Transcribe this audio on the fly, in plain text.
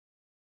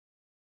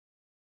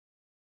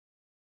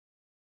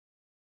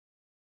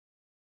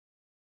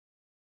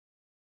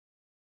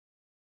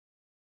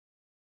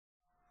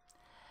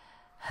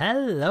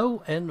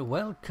Hello and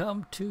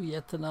welcome to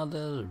yet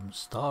another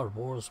Star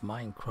Wars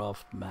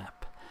Minecraft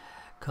map.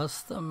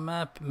 Custom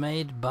map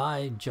made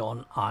by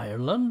John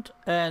Ireland,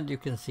 and you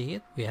can see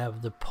it. We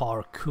have the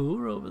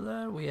parkour over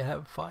there, we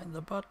have find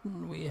the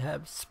button, we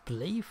have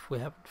spleef, we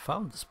haven't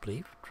found the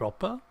spleef,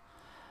 dropper,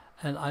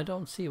 and I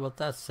don't see what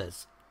that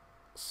says.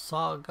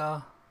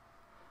 Saga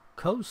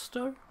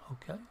coaster,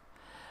 okay.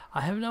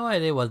 I have no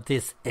idea what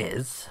this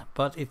is,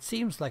 but it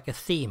seems like a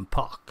theme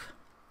park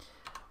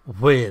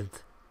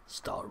with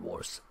Star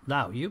Wars.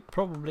 Now, you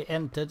probably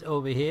entered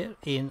over here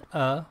in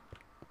a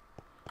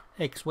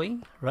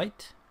X-Wing,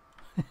 right?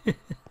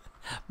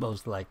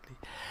 Most likely.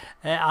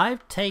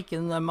 I've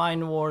taken the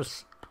Mine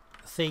Wars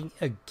thing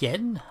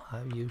again.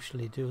 I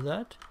usually do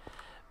that.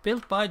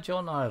 Built by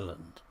John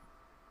Ireland.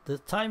 The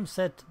time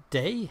set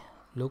day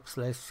looks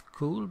less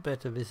cool,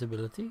 better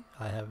visibility.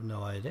 I have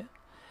no idea.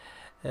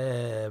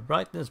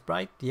 Brightness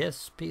bright,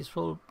 yes.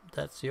 Peaceful,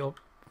 that's your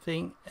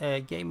thing.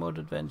 Game mode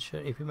adventure,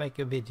 if you make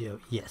a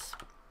video, yes.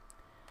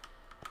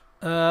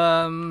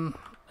 And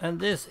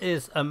this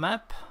is a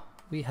map.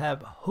 We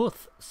have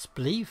Huth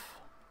Spleef.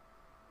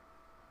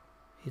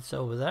 It's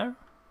over there.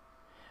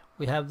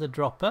 We have the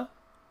dropper.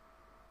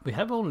 We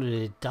have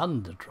already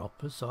done the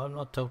dropper, so I'm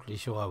not totally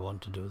sure I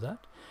want to do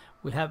that.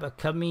 We have a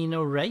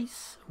Camino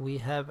race. We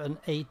have an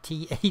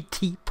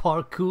AT-AT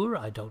parkour.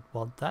 I don't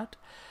want that.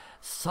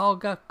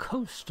 Saga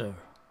coaster.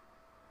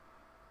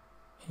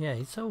 Yeah,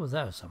 it's over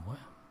there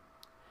somewhere.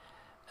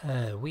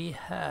 We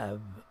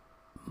have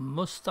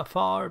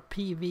Mustafar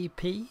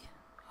PvP.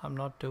 I'm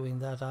not doing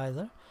that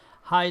either.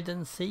 Hide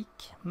and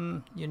seek.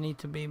 You need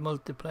to be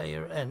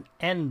multiplayer. And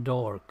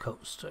Endor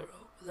coaster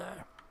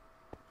over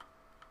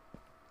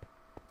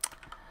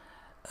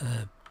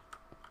there.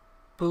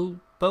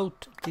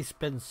 Boat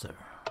dispenser.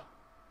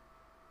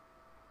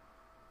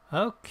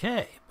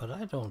 Okay, but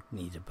I don't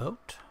need a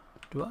boat,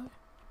 do I?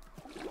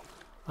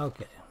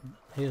 Okay,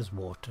 here's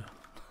water.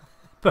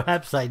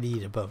 Perhaps I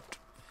need a boat.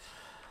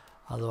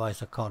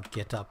 Otherwise I can't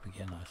get up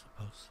again, I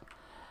suppose.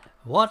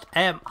 What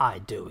am I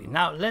doing?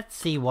 Now let's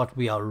see what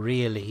we are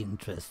really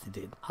interested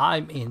in.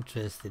 I'm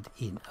interested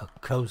in a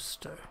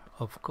coaster,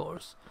 of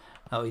course.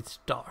 Now it's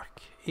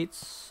dark.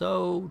 It's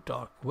so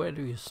dark. Where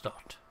do you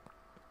start?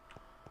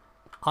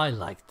 I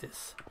like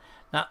this.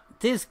 Now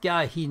this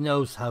guy, he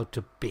knows how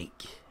to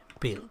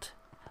build.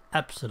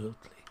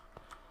 Absolutely.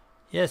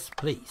 Yes,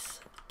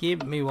 please.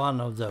 Give me one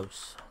of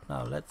those.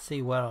 Now let's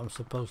see where I'm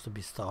supposed to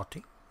be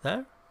starting.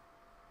 There?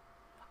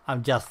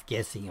 I'm just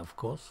guessing, of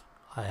course.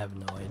 I have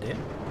no idea.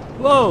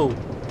 Whoa!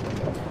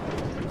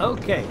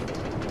 Okay.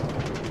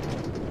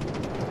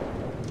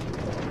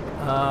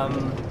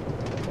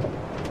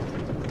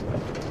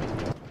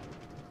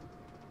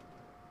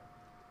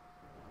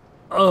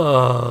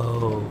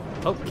 Oh,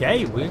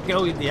 okay, we're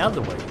going the other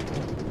way.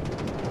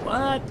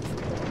 What?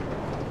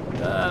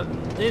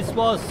 This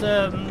was,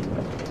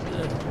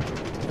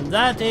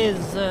 that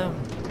is,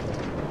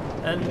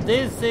 and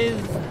this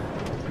is,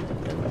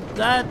 and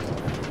that,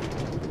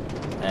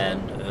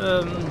 and,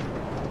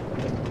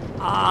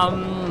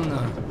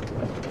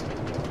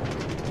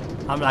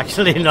 I'm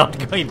actually not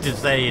going to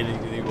say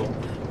anything anymore.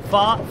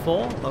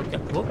 Four, okay,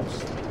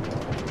 whoops,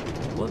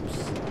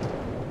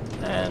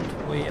 and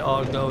we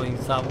are going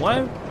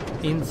somewhere,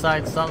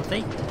 inside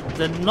something.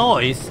 The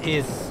noise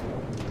is,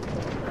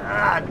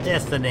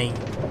 deafening,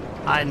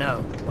 I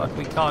know, but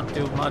we can't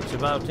do much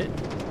about it.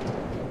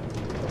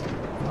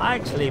 I'm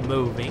actually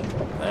moving,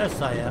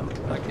 yes I am,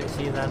 I can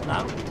see that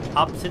now.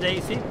 Upsy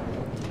daisy,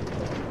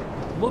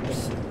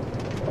 whoops.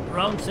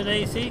 Roundsy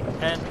daisy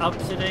and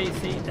upsy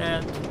daisy,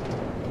 and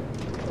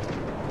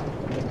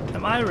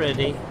am I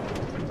ready?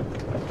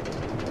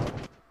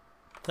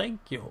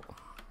 Thank you.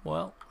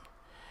 Well,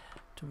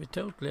 to be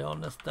totally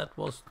honest, that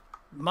was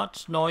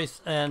much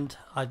noise and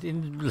I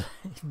didn't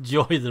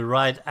enjoy the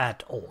ride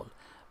at all.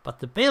 But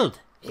the build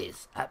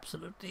is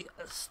absolutely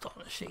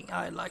astonishing.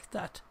 I like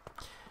that.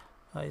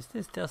 Is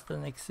this just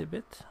an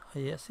exhibit?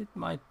 Yes, it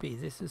might be.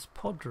 This is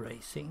pod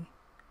racing,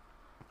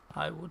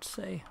 I would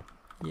say.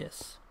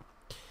 Yes.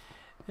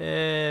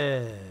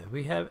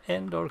 We have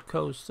Endor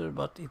coaster,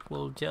 but it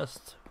will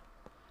just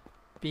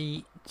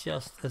be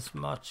just as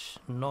much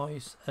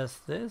noise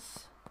as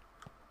this.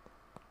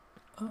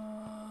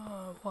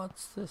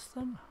 What's this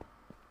then?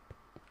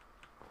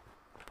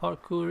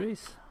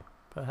 Parkouris,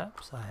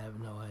 perhaps, I have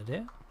no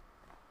idea.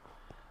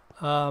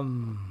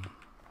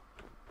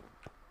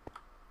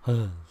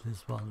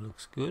 This one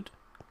looks good.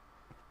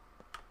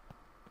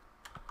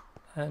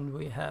 And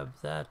we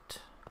have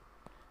that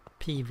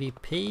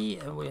PvP,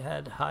 and we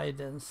had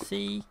hide and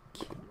seek,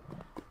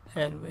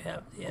 and we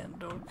have the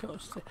Endor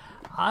coaster.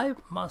 I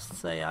must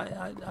say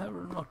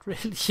I'm not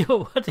really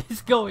sure what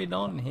is going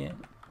on here.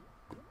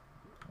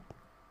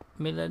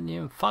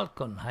 Millennium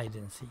Falcon hide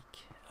and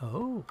seek.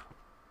 Oh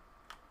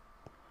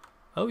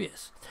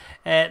yes.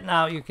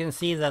 Now you can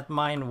see that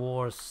Mine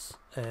Wars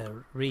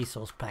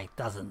resource pack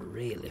doesn't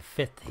really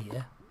fit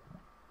here.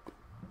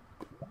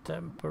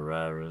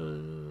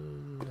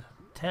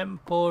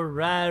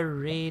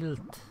 Temporary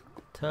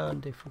turn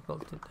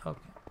difficulty.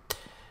 Okay.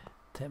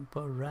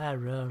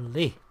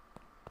 temporarily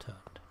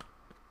turned.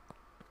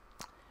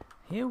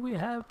 Here we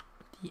have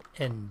the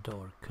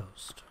Endor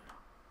coaster.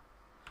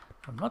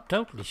 I'm not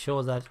totally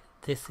sure that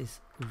this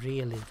is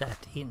really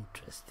that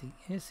interesting,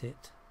 is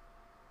it?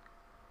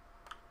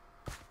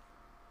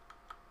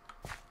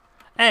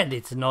 And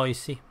it's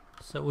noisy,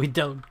 so we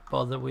don't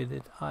bother with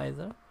it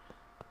either.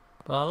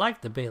 But I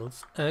like the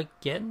builds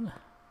again.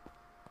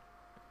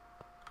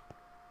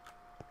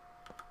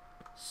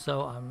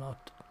 So I'm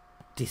not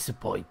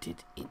disappointed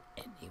in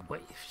any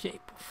way,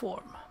 shape or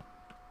form.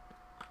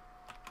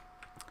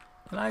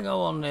 Can I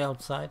go on the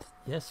outside?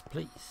 Yes,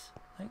 please.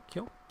 Thank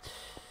you.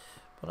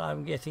 But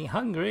I'm getting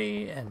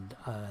hungry and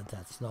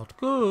that's not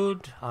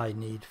good. I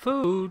need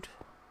food.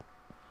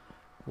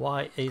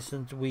 Why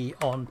isn't we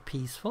on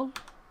peaceful?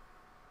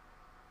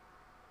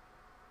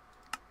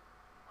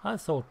 I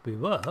thought we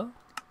were,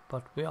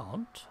 but we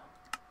aren't.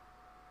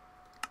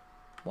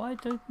 Why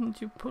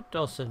didn't you put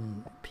us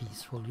in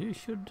peaceful? You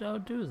should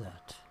do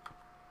that.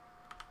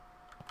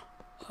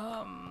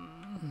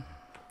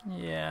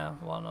 Yeah,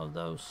 one of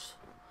those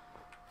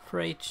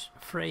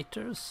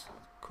freighters.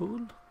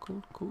 Cool.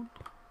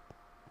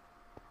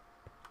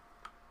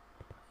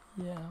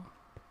 Yeah.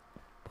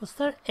 Was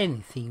there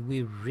anything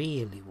we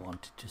really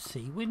wanted to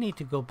see? We need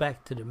to go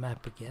back to the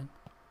map again.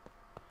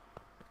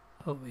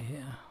 Over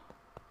here.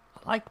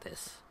 I like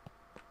this.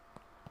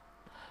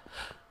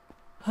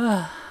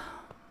 I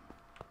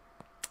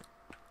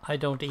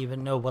don't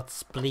even know what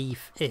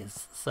spleef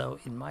is, so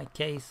in my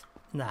case,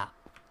 nah.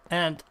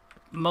 And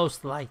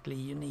most likely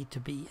you need to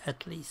be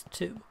at least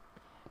 2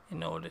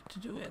 in order to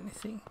do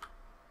anything.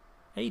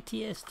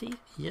 ATST?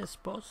 Yes,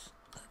 boss,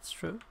 that's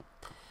true.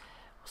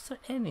 Was there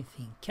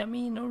anything?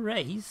 Camino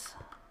race?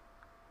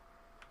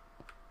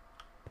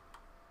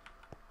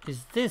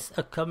 Is this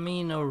a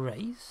Camino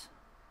race?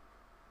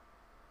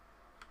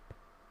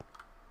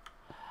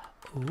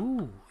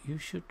 Ooh, you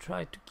should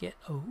try to get...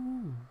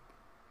 Ooh,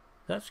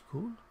 that's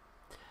cool.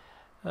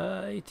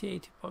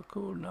 80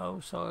 parkour, no.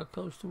 Saga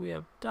Coaster we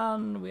have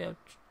done. We have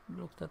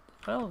looked at...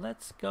 Well,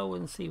 let's go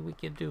and see what we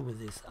can do with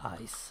this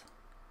ice.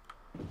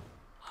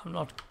 I'm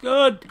not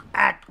good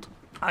at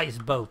ice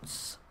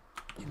boats.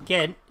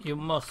 Again, you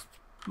must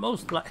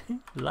most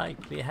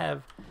likely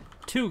have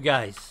 2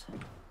 guys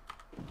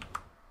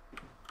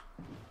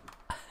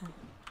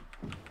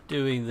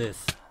doing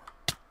this.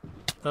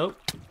 Oh,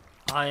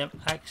 I am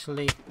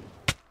actually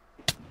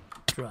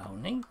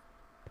drowning.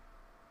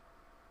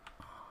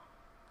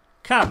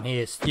 Come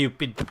here,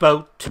 stupid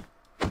boat.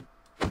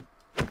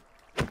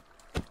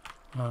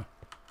 Oh,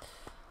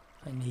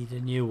 I need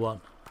a new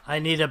one. I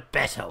need a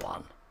better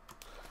one.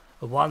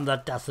 A one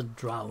that doesn't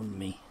drown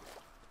me.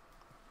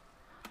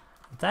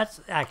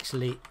 That's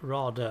actually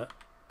rather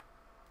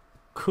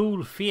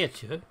cool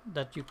feature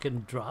that you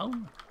can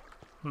drown.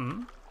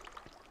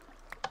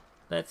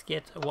 Let's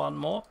get one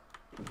more.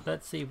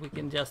 Let's see if we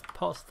can just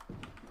post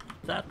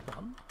that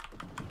one.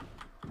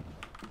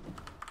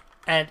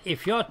 And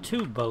if you're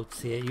 2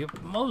 boats here, you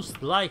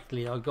most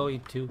likely are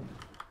going to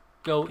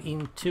go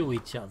into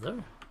each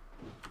other.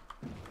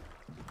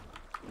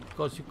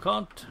 Because you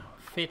can't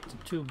fit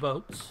 2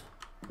 boats.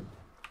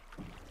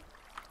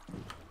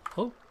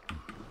 Oh.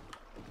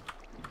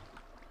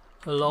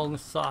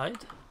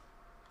 Alongside.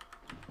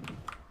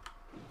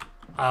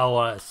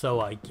 Oh, so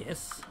I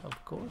guess,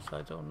 of course,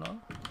 I don't know.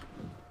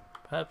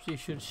 Perhaps you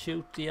should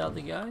shoot the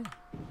other guy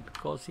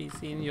because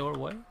he's in your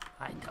way.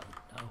 I don't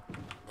know.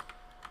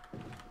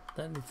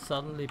 Then it's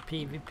suddenly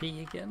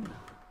PvP again.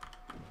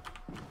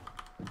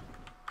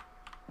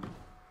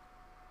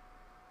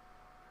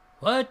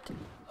 What?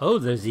 Oh,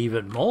 there's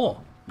even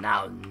more.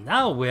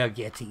 Now we're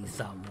getting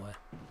somewhere.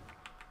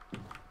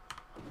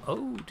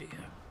 Oh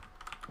dear.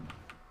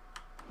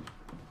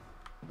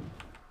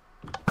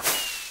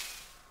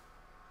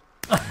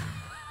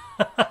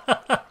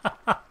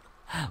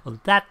 Well,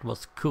 that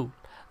was cool.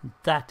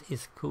 That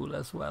is cool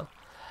as well.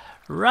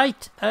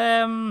 Right.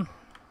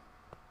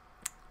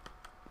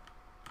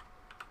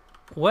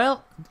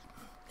 Well,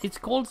 it's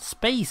called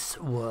Space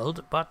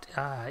World, but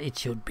it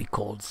should be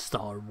called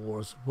Star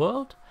Wars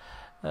World.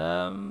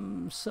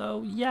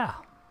 So yeah,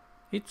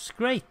 it's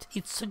great.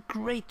 It's a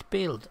great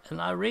build, and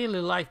I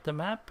really like the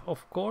map,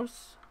 of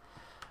course.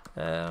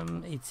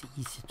 It's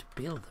easy to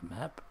build the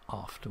map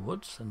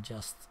afterwards, and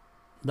just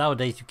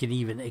nowadays you can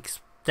even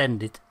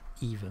extend it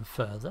even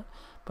further.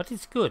 But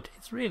it's good.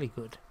 It's really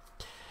good.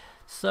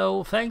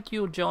 So thank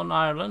you, John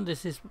Ireland.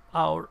 This is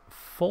our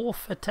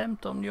 4th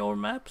attempt on your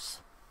maps.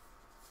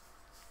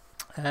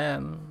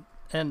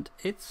 And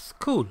it's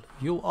cool.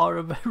 You are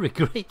a very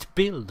great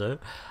builder.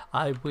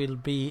 I will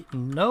be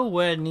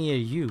nowhere near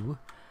you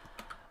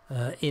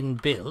in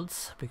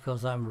builds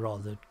because I'm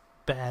rather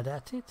bad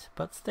at it,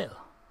 but still.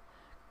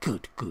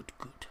 Good.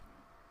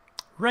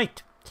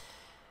 Right.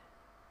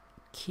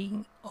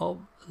 King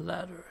of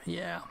Ladder.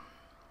 Yeah.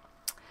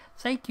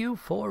 Thank you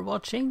for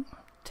watching.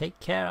 Take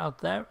care out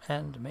there,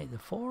 and may the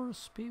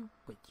force be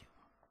with you.